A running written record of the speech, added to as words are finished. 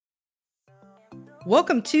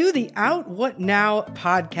Welcome to the Out What Now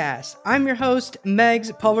podcast. I'm your host,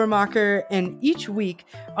 Megs Pulvermacher, and each week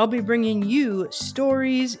I'll be bringing you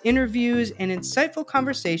stories, interviews, and insightful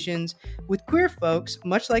conversations with queer folks,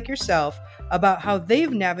 much like yourself, about how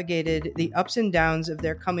they've navigated the ups and downs of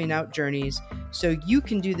their coming out journeys so you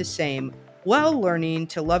can do the same while learning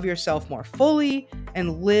to love yourself more fully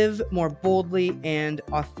and live more boldly and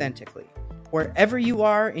authentically. Wherever you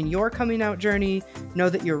are in your coming out journey, know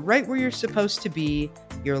that you're right where you're supposed to be,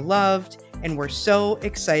 you're loved, and we're so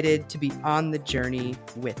excited to be on the journey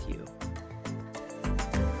with you.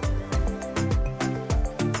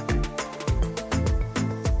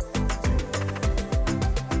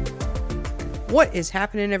 What is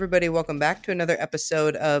happening, everybody? Welcome back to another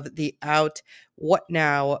episode of the Out What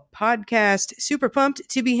Now podcast. Super pumped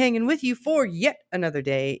to be hanging with you for yet another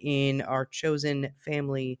day in our Chosen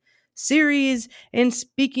Family series. And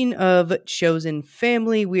speaking of Chosen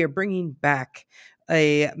Family, we are bringing back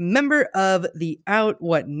a member of the Out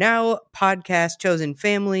What Now podcast Chosen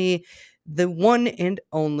Family. The one and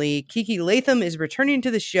only Kiki Latham is returning to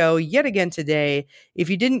the show yet again today. If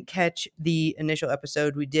you didn't catch the initial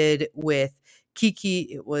episode we did with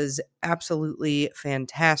Kiki, it was absolutely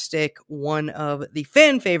fantastic. One of the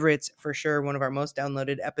fan favorites for sure. One of our most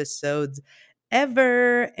downloaded episodes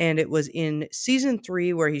ever. And it was in season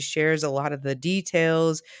 3 where he shares a lot of the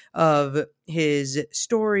details of his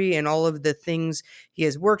story and all of the things he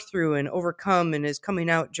has worked through and overcome in his coming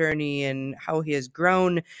out journey and how he has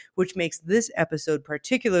grown, which makes this episode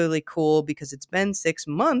particularly cool because it's been 6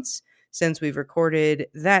 months since we've recorded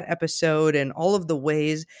that episode, and all of the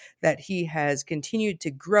ways that he has continued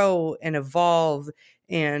to grow and evolve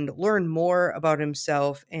and learn more about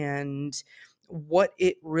himself and what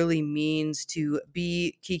it really means to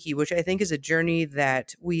be Kiki, which I think is a journey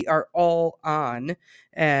that we are all on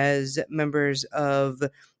as members of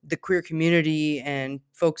the queer community and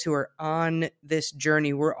folks who are on this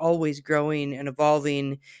journey. We're always growing and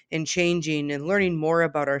evolving and changing and learning more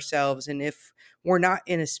about ourselves. And if we're not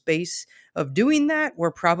in a space of doing that, we're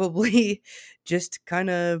probably just kind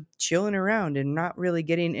of chilling around and not really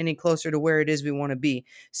getting any closer to where it is we want to be.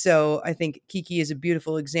 So I think Kiki is a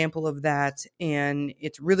beautiful example of that. And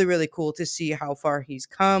it's really, really cool to see how far he's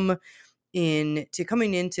come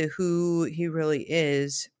coming into who he really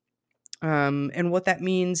is. And what that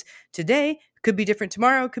means today could be different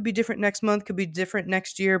tomorrow, could be different next month, could be different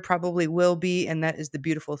next year, probably will be. And that is the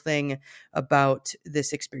beautiful thing about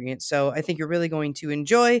this experience. So I think you're really going to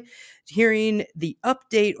enjoy hearing the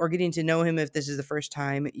update or getting to know him if this is the first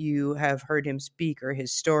time you have heard him speak or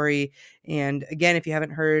his story. And again, if you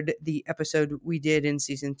haven't heard the episode we did in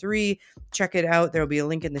season 3, check it out. There will be a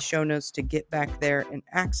link in the show notes to get back there and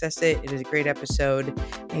access it. It is a great episode.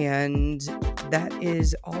 And that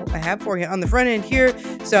is all I have for you on the front end here.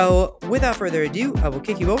 So without further ado, I will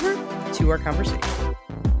kick you over to our conversation.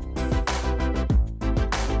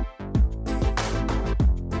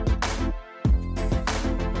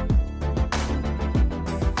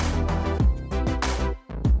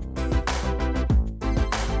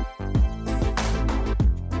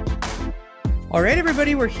 All right,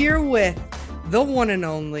 everybody, we're here with the one and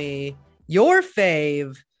only, your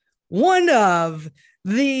fave, one of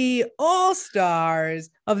the all-stars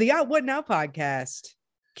of the Out What Now podcast,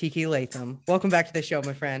 Kiki Latham. Welcome back to the show,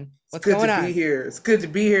 my friend. What's going on? It's good to be here. It's good to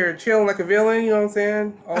be here, chilling like a villain, you know what I'm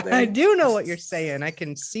saying? All day. I do know what you're saying. I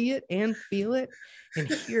can see it and feel it and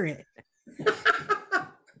hear it.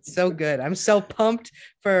 So good. I'm so pumped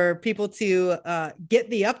for people to get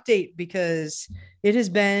the update because it has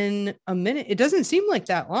been a minute. It doesn't seem like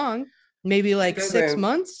that long. Maybe like 6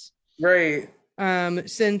 months. Right.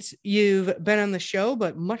 Since you've been on the show,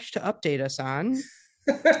 but much to update us on.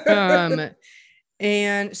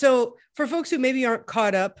 And so for folks who maybe aren't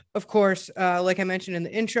caught up, of course, like I mentioned in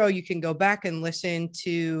the intro, you can go back and listen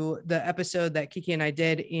to the episode that Kiki and I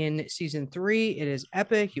did in season 3. It is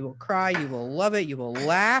epic. You will cry. You will love it. You will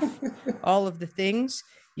laugh. All of the things.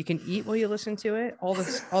 You can eat while you listen to it. All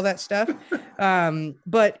that stuff.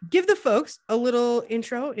 But give the folks a little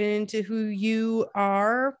intro into who you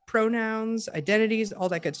are, pronouns, identities, all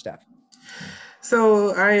that good stuff.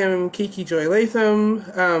 So I am Kiki Joy Latham.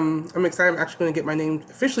 I'm excited. I'm actually going to get my name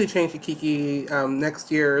officially changed to Kiki next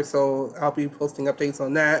year. So I'll be posting updates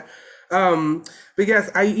on that. But yes,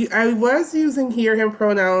 I was using he or him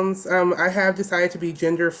pronouns. I have decided to be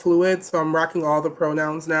gender fluid, so I'm rocking all the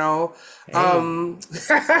pronouns now. Hey.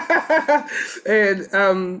 And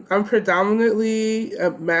I'm predominantly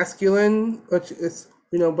masculine, which is,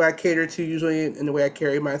 what I cater to usually in the way I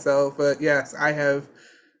carry myself. But yes, I have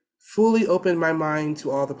fully opened my mind to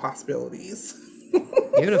all the possibilities.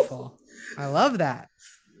 Beautiful. I love that.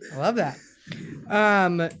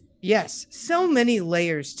 Um, yes, so many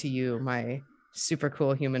layers to you, my super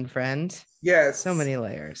cool human friend. So Yes. many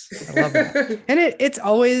layers. I love that. And it's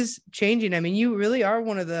always changing. I mean, you really are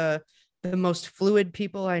one of the most fluid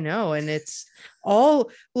people I know. And it's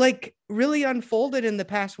all like really unfolded in the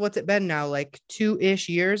past, what's it been now? Like 2-ish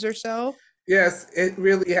years or so? Yes, it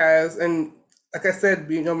really has. And like I said,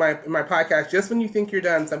 my podcast, just when you think you're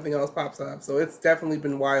done, something else pops up. So it's definitely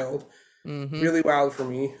been wild, Mm-hmm. really wild for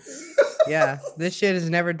me. Yeah. This shit is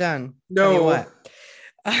never done. Tell you No. what.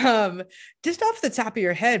 Um, just off the top of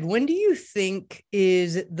your head, when do you think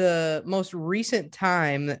is the most recent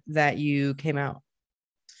time that you came out?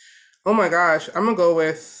 Oh my gosh, I'm gonna go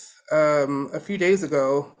with a few days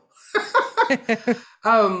ago.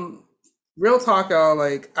 um Real talk, y'all,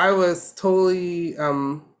 like I was totally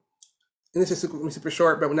and this is super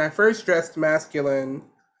short, but when I first dressed masculine,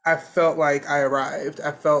 I felt like I arrived.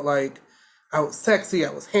 I felt like I was sexy,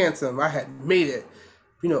 I was handsome, I had made it.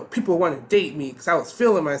 You know, people want to date me because I was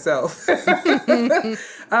feeling myself.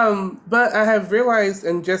 But I have realized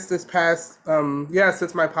in just this past,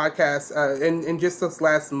 since my podcast, in just this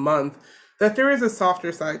last month, that there is a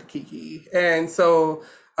softer side to Kiki. And so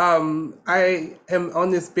I am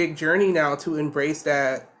on this big journey now to embrace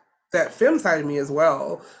that femme side of me as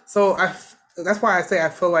well. So that's why I say I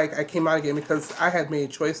feel like I came out again because I had made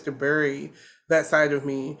a choice to bury that side of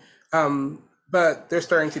me. But they're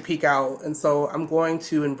starting to peak out, and so I'm going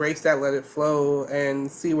to embrace that, let it flow, and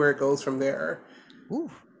see where it goes from there. Ooh,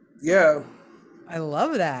 Yeah. I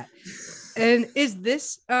love that. And is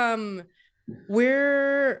this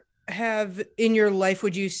where have in your life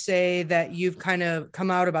would you say that you've kind of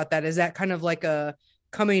come out about that? Is that kind of like a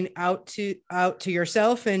coming out to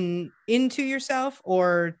yourself and into yourself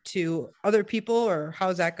or to other people, or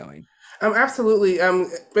how's that going? Absolutely.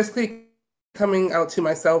 Basically coming out to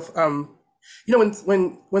myself. You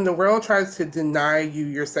know, when the world tries to deny you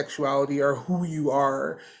your sexuality or who you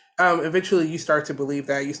are, eventually you start to believe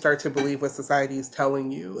that. You start to believe what society is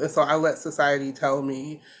telling you, and so I let society tell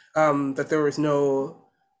me that there was no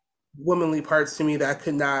womanly parts to me, that I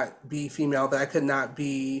could not be female, that I could not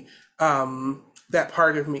be that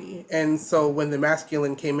part of me. And so when the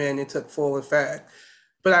masculine came in, it took full effect.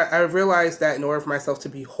 But I realized that in order for myself to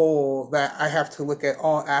be whole, that I have to look at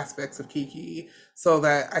all aspects of Kiki so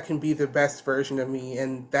that I can be the best version of me.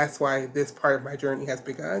 And that's why this part of my journey has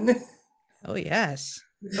begun. Oh, yes.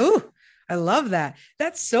 Oh, I love that.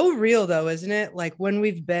 That's so real though, isn't it? Like when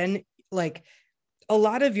we've been like a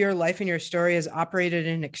lot of your life and your story has operated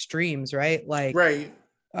in extremes, right? Like Right.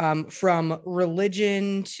 from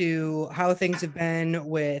religion to how things have been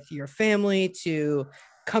with your family to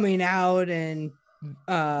coming out and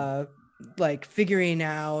uh like figuring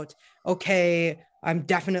out, okay, I'm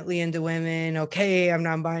definitely into women, okay, I'm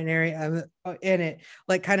non-binary, and it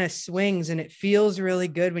like kind of swings and it feels really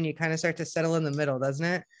good when you kind of start to settle in the middle, doesn't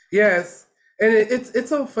it? Yes, and it's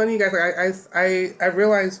so funny, guys. Like I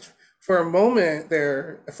realized for a moment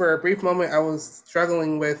there, for a brief moment, I was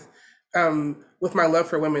struggling with my love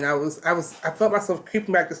for women. I felt myself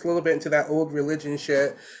creeping back just a little bit into that old religion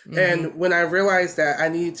shit. Mm-hmm. And when I realized that I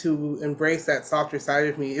needed to embrace that softer side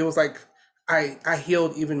of me, it was like I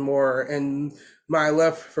healed even more, and my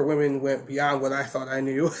love for women went beyond what I thought I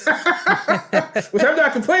knew, which I'm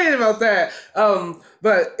not complaining about that.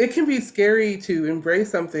 But it can be scary to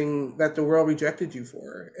embrace something that the world rejected you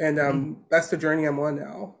for, and that's the journey I'm on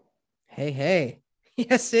now. Hey, hey.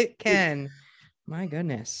 Yes, it can. My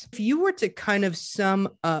goodness. If you were to kind of sum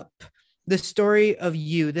up the story of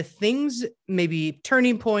you, the things, maybe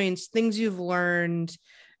turning points, things you've learned,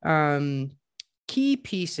 um, key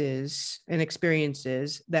pieces and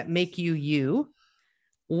experiences that make you you,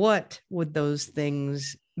 what would those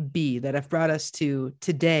things be that have brought us to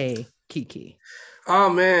today, Kiki? Oh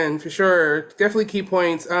man, for sure. Definitely key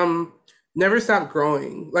points. Never stop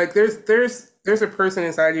growing. Like there's a person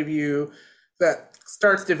inside of you that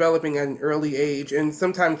starts developing at an early age. And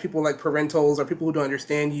sometimes people like parentals or people who don't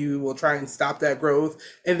understand you will try and stop that growth.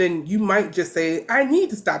 And then you might just say, I need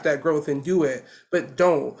to stop that growth and do it, but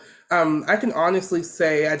don't. I can honestly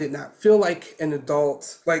say I did not feel like an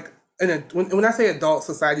adult, like when I say adult,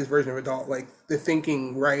 society's version of adult, like the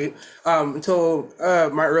thinking, right? Until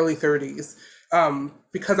my early 30s,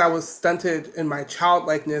 because I was stunted in my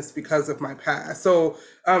childlikeness because of my past. So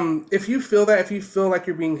if you feel that, if you feel like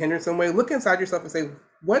you're being hindered some way, look inside yourself and say,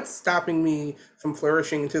 what's stopping me from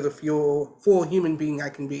flourishing into the full human being I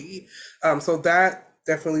can be? So that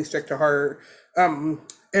definitely stuck to heart.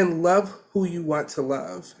 And love who you want to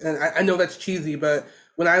love. And I know that's cheesy, but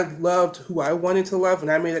when I loved who I wanted to love, when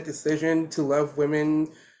I made that decision to love women,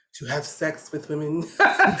 to have sex with women,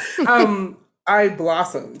 I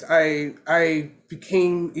blossomed. I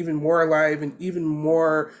became even more alive and even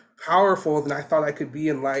more powerful than I thought I could be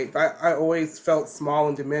in life. I always felt small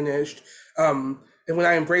and diminished. And when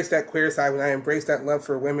I embraced that queer side, when I embraced that love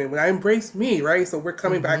for women, when I embraced me, right? So we're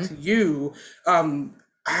coming back Mm-hmm. to you.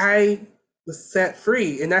 I was set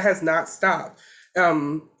free, and that has not stopped.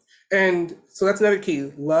 Um, and so that's another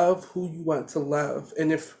key. Love who you want to love.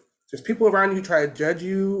 And if there's people around you who try to judge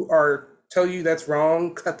you or tell you that's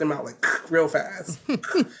wrong, cut them out like real fast.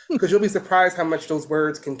 Because you'll be surprised how much those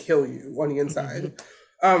words can kill you on the Mm-hmm. inside.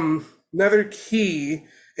 Another key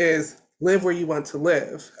is live where you want to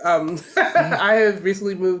live. I have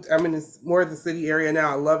recently moved. I'm in more of the city area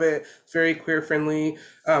now. I love it. It's very queer friendly.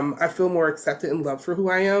 I feel more accepted and loved for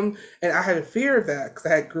who I am. And I had a fear of that because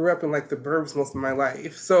I had grew up in like the burbs most of my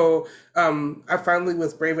life. So I finally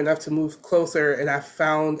was brave enough to move closer, and I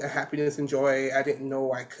found a happiness and joy I didn't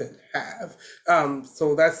know I could have.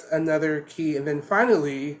 So that's another key. And then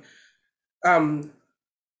finally, um,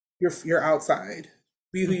 you're outside.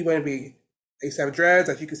 Be who you want to be. I used to have dreads,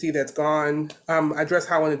 as you can see, that's gone. I dress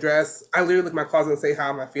how I want to dress. I literally look in my closet and say, "How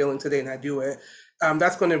am I feeling today?" And I do it.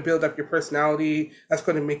 That's going to build up your personality. That's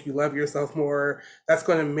going to make you love yourself more. That's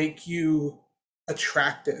going to make you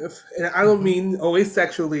attractive. And I don't Mm-hmm. mean always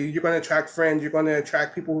sexually. You're going to attract friends. You're going to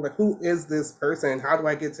attract people who are like, who is this person? How do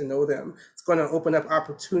I get to know them? It's going to open up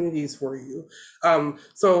opportunities for you.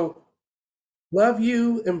 So love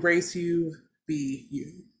you, embrace you, be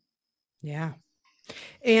you. Yeah.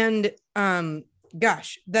 And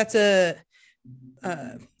gosh, that's a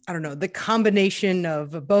I don't know, the combination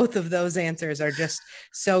of both of those answers are just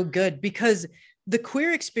so good because the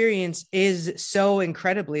queer experience is so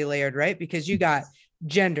incredibly layered, right? Because you got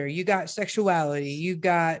gender, you got sexuality, you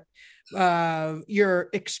got your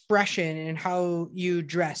expression and how you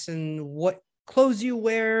dress and what clothes you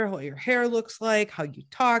wear, what your hair looks like, how you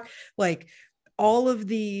talk, like all of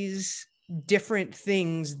these different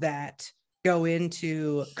things that go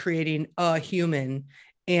into creating a human.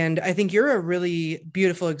 And I think you're a really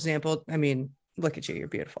beautiful example. I mean, look at you, you're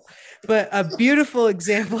beautiful, but a beautiful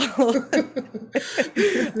example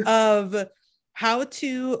of how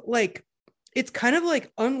to like, it's kind of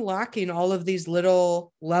like unlocking all of these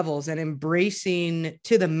little levels and embracing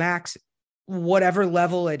to the max whatever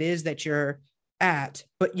level it is that you're at,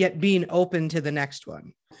 but yet being open to the next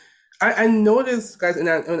one. I noticed, guys, and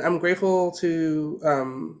I'm grateful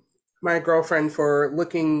to my girlfriend for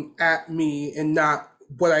looking at me and not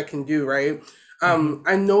what I can do, right? Mm-hmm.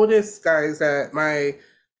 I noticed, guys, that my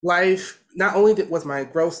life not only was my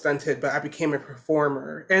growth stunted, but I became a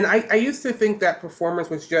performer. And I used to think that performance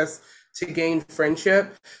was just to gain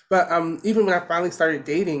friendship. But even when I finally started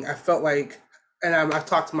dating, I felt like, and I've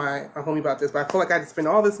talked to my homie about this, but I feel like I had to spend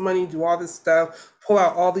all this money, do all this stuff, pull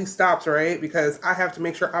out all these stops, right? Because I have to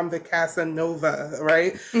make sure I'm the Casanova,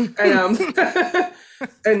 right? And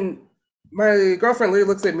and my girlfriend literally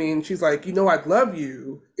looks at me and she's like, I'd love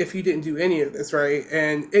you if you didn't do any of this, right?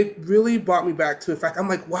 And it really brought me back to the fact I'm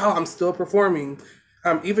like, wow, I'm still performing,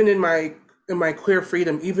 even in my queer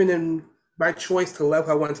freedom, even in my choice to love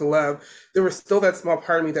who I want to love, there was still that small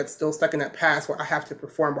part of me that's still stuck in that past where I have to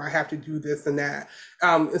perform, where I have to do this and that.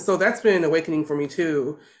 And so that's been an awakening for me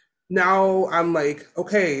too. Now I'm like,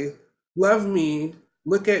 okay, love me,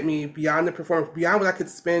 look at me beyond the performance, beyond what I could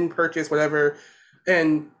spend, purchase, whatever,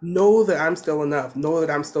 and know that I'm still enough, know that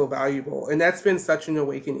I'm still valuable. And that's been such an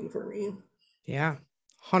awakening for me. Yeah,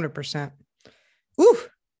 100%. Ooh,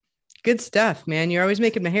 good stuff, man. You're always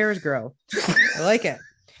making my hairs grow. I like it.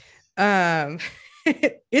 Um,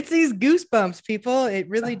 it's these goosebumps, people. It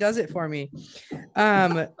really does it for me.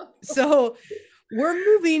 Um, so we're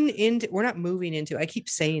not moving into, I keep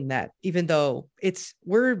saying that, even though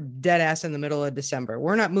we're dead ass in the middle of December.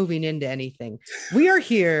 We're not moving into anything. We are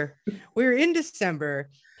here. We're in December.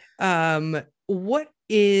 What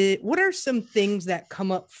are some things that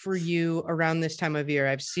come up for you around this time of year?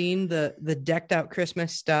 I've seen the decked out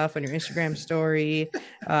Christmas stuff on your Instagram story.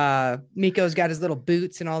 Miko's got his little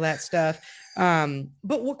boots and all that stuff.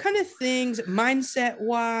 But what kind of things, mindset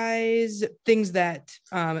wise, things that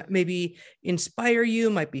maybe inspire you,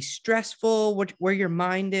 might be stressful, where your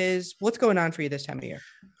mind is, what's going on for you this time of year?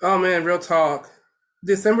 Oh man, real talk.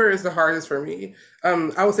 December is the hardest for me.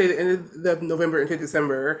 I would say the end of November into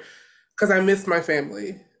December because I miss my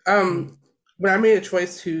family. Mm, When I made a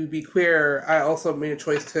choice to be queer, I also made a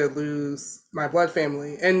choice to lose my blood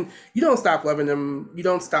family. And you don't stop loving them. You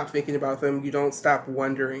don't stop thinking about them. You don't stop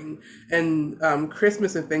wondering. And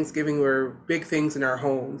Christmas and Thanksgiving were big things in our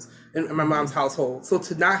homes, in my mm-hmm. mom's household. So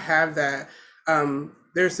to not have that,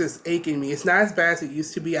 there's this ache in me. It's not as bad as it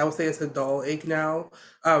used to be. I would say it's a dull ache now.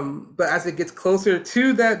 But as it gets closer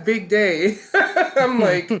to that big day, I'm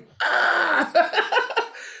like, ah.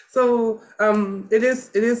 So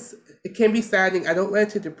it can be saddening. I don't let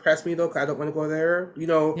it to depress me though, because I don't want to go there. You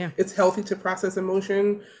know, Yeah. it's healthy to process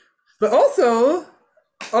emotion, but also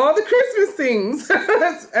all the Christmas things.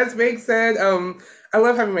 As Meg said, I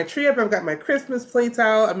love having my tree up. I've got my Christmas plates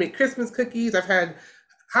out. I make Christmas cookies. I've had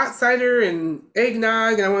hot cider and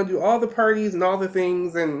eggnog, and I want to do all the parties and all the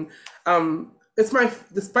things. And it's my,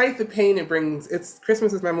 despite the pain it brings, it's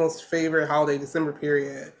Christmas is my most favorite holiday, December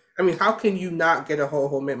period. I mean, how can you not get a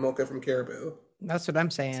whole mint mocha from Caribou? That's what I'm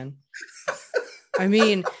saying. I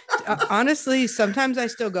mean, honestly, sometimes I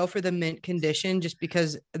still go for the mint condition just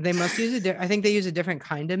because they must use I think they use a different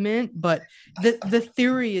kind of mint, but the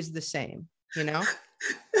theory is the same, you know?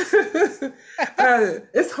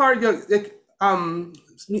 It's hard. Like,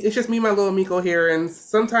 it's just me, and my little Miko here, and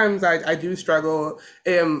sometimes I do struggle.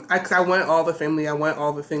 Cause I want all the family, I want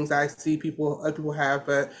all the things that I see other people have,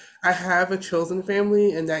 but I have a chosen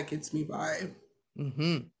family, and that gets me by.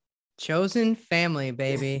 Mm-hmm. Chosen family,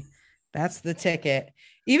 baby. That's the ticket.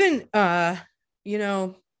 Even, you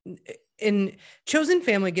know, in chosen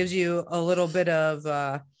family gives you a little bit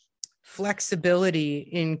of flexibility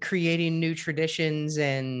in creating new traditions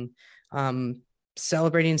and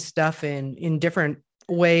celebrating stuff in different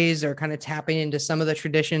ways, or kind of tapping into some of the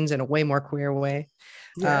traditions in a way more queer way,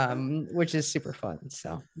 Yeah. which is super fun.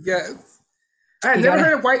 So Yes. I had never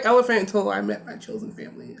heard of White Elephant until I met my chosen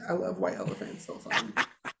family. I love White Elephant. It's so fun.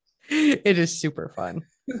 It is super fun.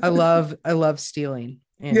 I love stealing.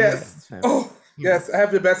 Yes. Oh, yes. I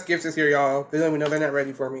have the best gifts this year, y'all. They don't even know, they're not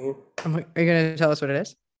ready for me. Are you going to tell us what it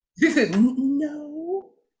is? They said, no.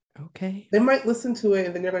 Okay. They might listen to it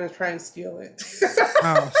and then they're going to try and steal it.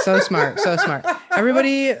 Oh, so smart. So smart.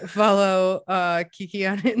 Everybody follow Kiki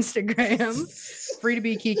on Instagram. Free to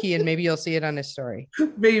be Kiki, and maybe you'll see it on his story.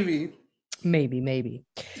 Maybe.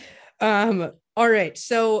 All right.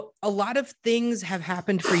 So a lot of things have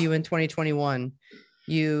happened for you in 2021.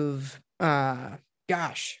 You've come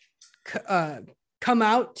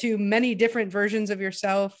out to many different versions of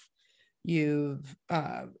yourself. You've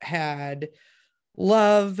had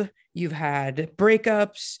love, you've had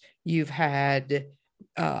breakups, you've had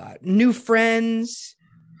new friends,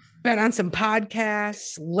 been on some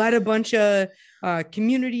podcasts, led a bunch of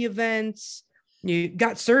community events, you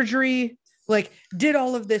got surgery, like did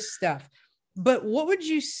all of this stuff. But what would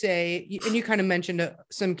you say, and you kind of mentioned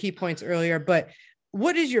some key points earlier, but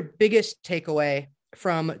what is your biggest takeaway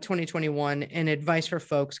from 2021 and advice for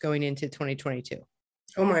folks going into 2022?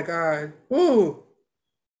 Oh my God. Ooh.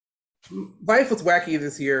 Life was wacky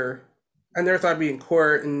this year. I never thought I'd be in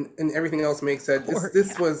court and everything else makes sense.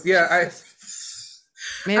 This was, yeah.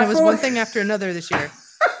 Man, it was one thing after another this year.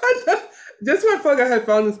 Just when I felt like I had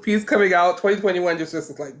found this piece coming out, 2021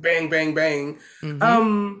 just like bang, bang, bang.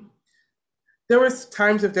 Mm-hmm. There was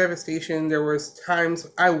times of devastation. There was times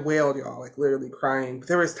I wailed, y'all, like literally crying. But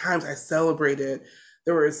there was times I celebrated.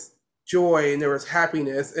 There was joy and there was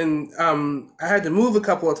happiness. And I had to move a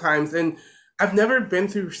couple of times. And I've never been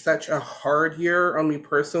through such a hard year on me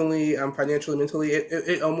personally, financially, mentally.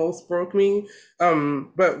 It almost broke me.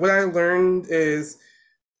 But what I learned is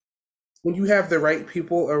when you have the right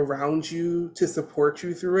people around you to support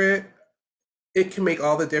you through it can make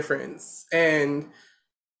all the difference. And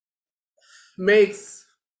Megs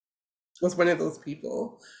was one of those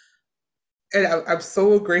people. And I'm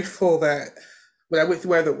so grateful that when I went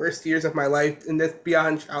through one of the worst years of my life, and this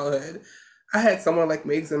beyond childhood, I had someone like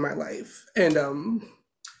Megs in my life. And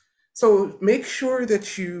so make sure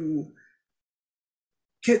that you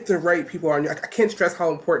get the right people on you. I can't stress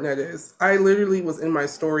how important that is. I literally was in my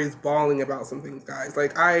stories bawling about some things, guys.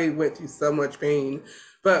 Like I went through so much pain,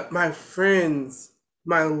 but my friends,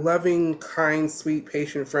 my loving, kind, sweet,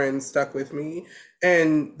 patient friends stuck with me,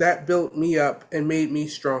 and that built me up and made me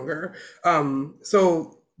stronger.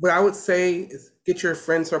 So what I would say is get your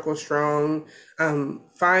friend circle strong.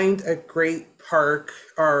 Find a great park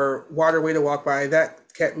or waterway to walk by.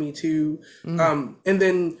 That kept me too. And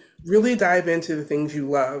then really dive into the things you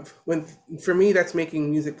love. For me, that's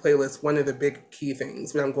making music playlists one of the big key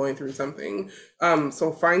things when I'm going through something.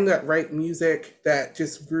 So find that right music that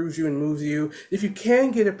just grooves you and moves you. If you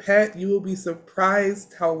can get a pet, you will be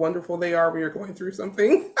surprised how wonderful they are when you're going through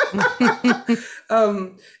something.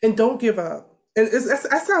 And don't give up. And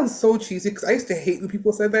that sounds so cheesy because I used to hate when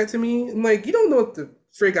people said that to me. I'm like, you don't know what the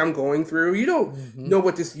frig I'm going through. You don't know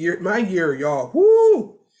what my year, y'all.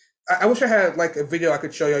 Whoo! I wish I had like a video I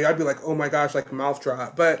could show you. I'd be like, oh my gosh, like mouth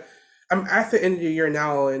drop. But I'm at the end of the year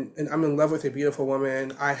now, and I'm in love with a beautiful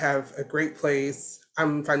woman. I have a great place.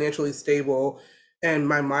 I'm financially stable, and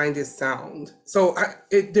my mind is sound. So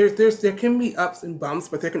there can be ups and bumps,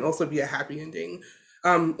 but there can also be a happy ending.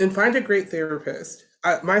 And find a great therapist.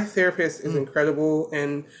 My therapist is incredible,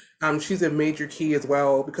 and she's a major key as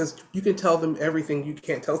well, because you can tell them everything you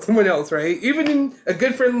can't tell someone else, right? Even a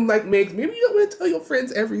good friend like Megs, maybe you don't want to tell your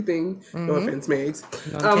friends everything. No offense, Megs.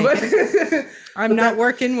 I'm not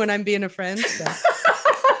working when I'm being a friend. So.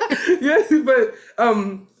 Yeah, but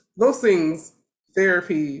those things,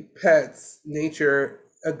 therapy, pets, nature,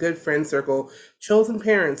 a good friend circle, chosen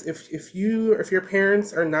parents. If your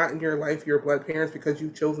parents are not in your life, your blood parents, because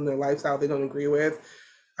you've chosen their lifestyle they don't agree with,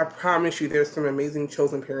 I promise you there's some amazing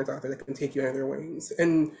chosen parents out there that can take you under their wings.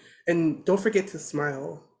 And don't forget to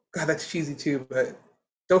smile. God, that's cheesy too, but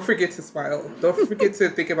don't forget to smile. Don't forget to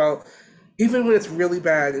think about, even when it's really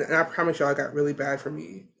bad, and I promise y'all it got really bad for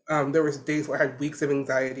me. There was days where I had weeks of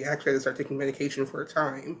anxiety. I actually had to start taking medication for a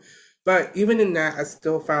time. But even in that, I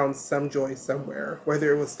still found some joy somewhere,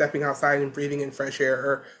 whether it was stepping outside and breathing in fresh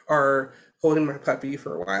air, or holding my puppy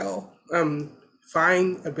for a while.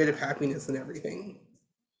 Find a bit of happiness in everything.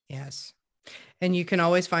 Yes. And you can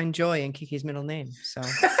always find joy in Kiki's middle name. So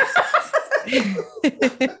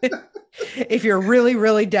if you're really,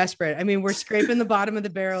 really desperate, I mean, we're scraping the bottom of the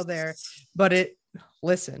barrel there, but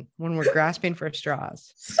listen, when we're grasping for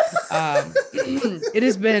straws, it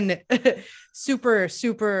has been super,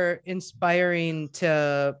 super inspiring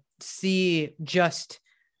to see just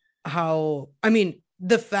how, I mean,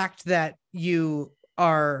 the fact that you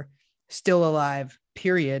are still alive,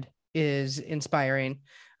 period, is inspiring.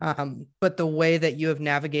 But the way that you have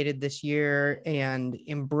navigated this year and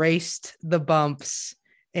embraced the bumps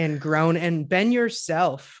and grown and been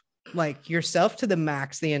yourself to the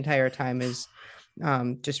max the entire time is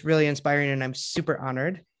just really inspiring. And I'm super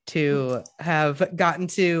honored to have gotten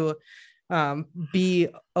to be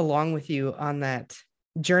along with you on that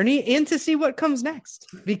journey and to see what comes next,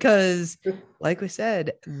 because like we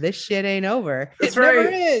said, this shit ain't over. That's it right. Never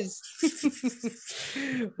is.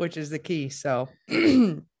 Which is the key. So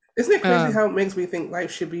isn't it crazy how it makes me think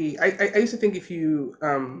life should be? I used to think if you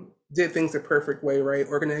did things the perfect way, right,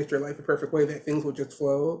 organized your life the perfect way, that things would just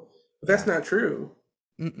flow. But that's not true.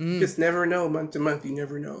 You just never know. Month to month, you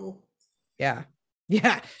never know. Yeah.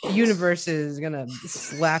 The universe is gonna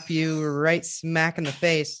slap you right smack in the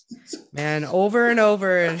face, man, over and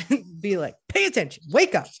over, and be like, pay attention,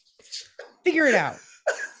 wake up, figure it out.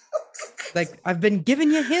 Like, I've been giving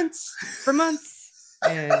you hints for months,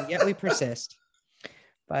 and yet we persist.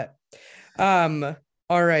 But all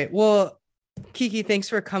right, well, Kiki, thanks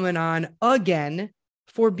for coming on again,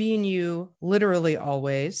 for being you literally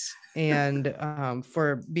always, and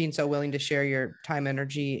for being so willing to share your time,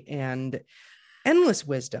 energy, and endless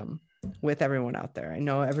wisdom with everyone out there. I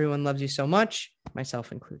know everyone loves you so much,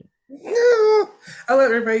 myself included. I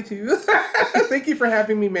love everybody too. Thank you for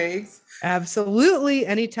having me, Megs. Absolutely,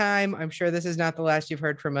 anytime. I'm sure this is not the last you've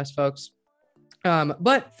heard from us, folks.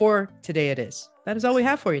 But for today, it is. That is all we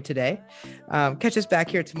have for you today. Catch us back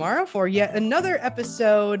here tomorrow for yet another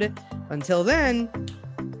episode. Until then,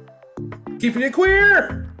 keeping it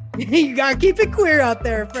queer. You gotta keep it queer out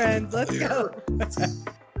there, friends. Let's go.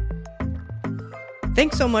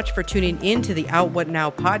 Thanks so much for tuning in to the Out What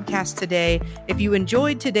Now podcast today. If you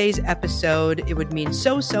enjoyed today's episode, it would mean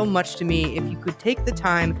so much to me if you could take the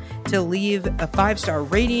time to leave a 5-star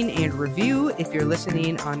rating and review if you're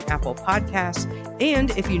listening on Apple Podcasts.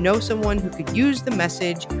 And if you know someone who could use the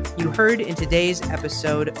message you heard in today's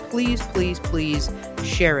episode, please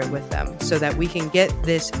share it with them so that we can get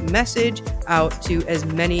this message out to as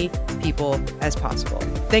many people as possible.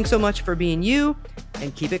 Thanks so much for being you,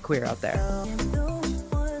 and keep it queer out there.